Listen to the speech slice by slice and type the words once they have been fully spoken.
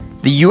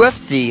The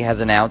UFC has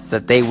announced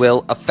that they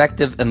will,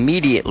 effective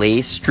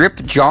immediately,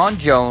 strip Jon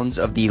Jones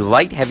of the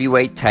light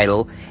heavyweight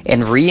title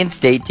and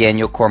reinstate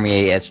Daniel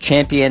Cormier as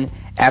champion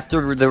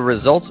after the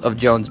results of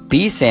Jones'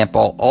 B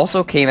sample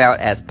also came out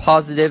as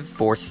positive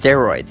for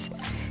steroids.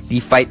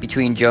 The fight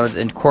between Jones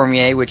and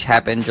Cormier, which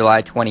happened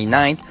July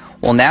 29th,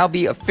 will now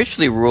be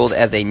officially ruled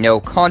as a no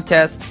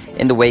contest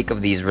in the wake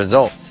of these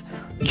results.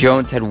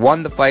 Jones had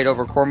won the fight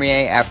over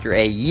Cormier after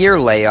a year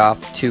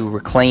layoff to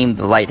reclaim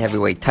the light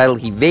heavyweight title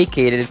he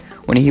vacated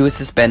when he was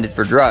suspended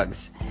for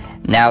drugs.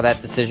 Now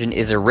that decision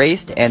is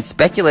erased, and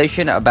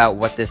speculation about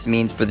what this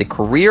means for the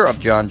career of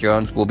Jon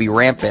Jones will be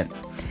rampant.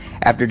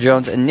 After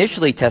Jones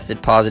initially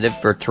tested positive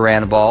for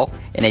turinabol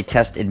in a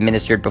test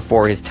administered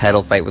before his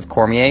title fight with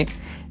Cormier,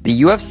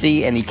 the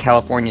UFC and the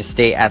California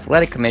State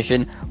Athletic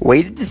Commission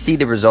waited to see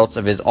the results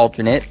of his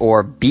alternate,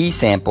 or B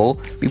sample,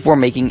 before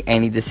making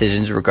any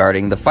decisions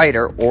regarding the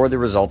fighter or the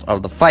result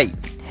of the fight.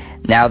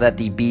 Now that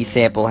the B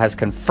sample has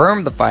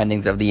confirmed the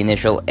findings of the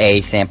initial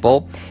A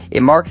sample,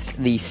 it marks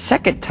the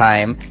second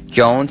time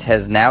Jones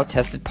has now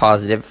tested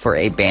positive for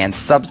a banned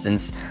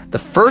substance, the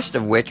first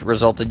of which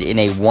resulted in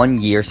a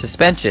 1-year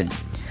suspension.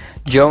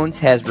 Jones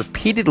has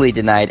repeatedly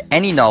denied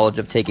any knowledge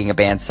of taking a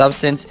banned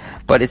substance,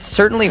 but it's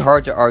certainly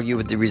hard to argue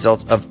with the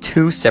results of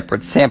 2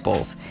 separate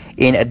samples.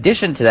 In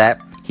addition to that,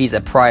 he's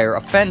a prior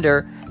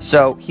offender,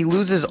 so he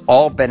loses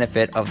all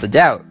benefit of the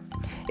doubt.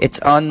 It's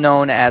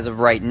unknown as of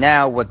right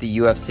now what the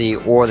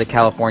UFC or the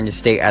California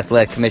State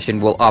Athletic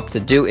Commission will opt to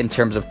do in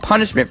terms of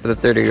punishment for the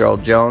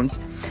 30-year-old Jones,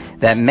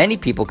 that many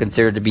people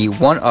consider to be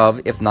one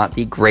of, if not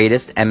the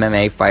greatest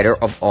MMA fighter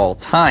of all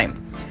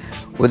time.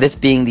 With this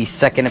being the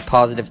second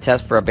positive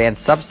test for a banned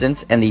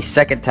substance and the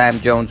second time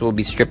Jones will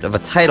be stripped of a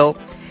title,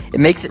 it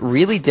makes it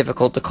really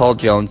difficult to call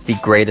Jones the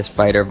greatest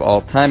fighter of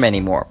all time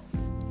anymore.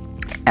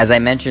 As I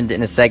mentioned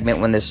in a segment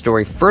when this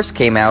story first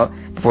came out,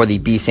 before the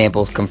B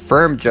samples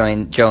confirmed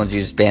Jones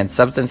used banned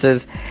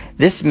substances,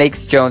 this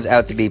makes Jones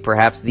out to be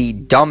perhaps the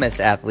dumbest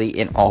athlete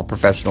in all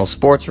professional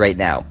sports right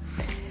now.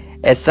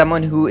 As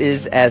someone who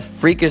is as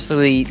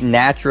freakishly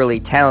naturally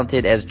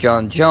talented as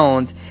Jon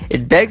Jones,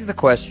 it begs the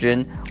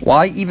question,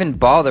 why even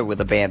bother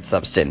with a banned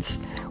substance?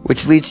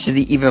 Which leads to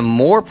the even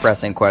more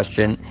pressing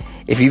question,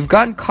 if you've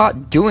gotten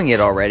caught doing it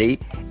already,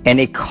 and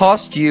it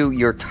cost you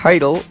your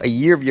title, a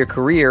year of your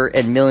career,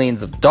 and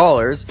millions of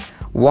dollars,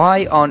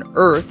 why on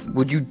earth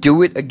would you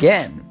do it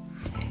again?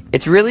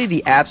 It's really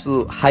the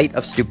absolute height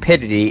of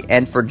stupidity,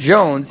 and for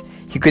Jones,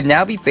 he could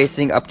now be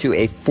facing up to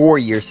a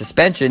 4-year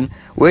suspension,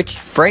 which,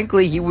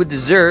 frankly, he would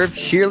deserve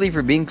sheerly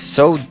for being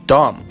so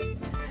dumb.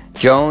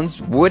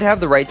 Jones would have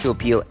the right to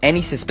appeal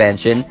any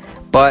suspension,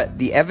 but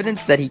the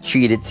evidence that he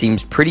cheated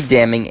seems pretty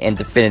damning and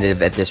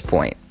definitive at this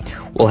point.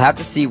 We'll have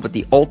to see what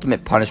the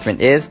ultimate punishment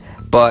is,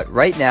 but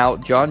right now,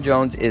 Jon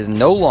Jones is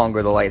no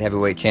longer the light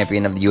heavyweight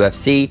champion of the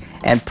UFC,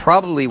 and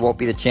probably won't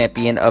be the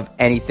champion of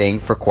anything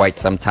for quite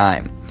some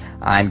time.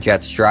 I'm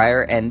Jet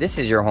Stryer, and this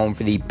is your home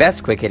for the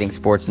best quick-hitting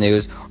sports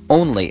news,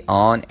 only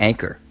on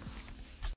Anchor.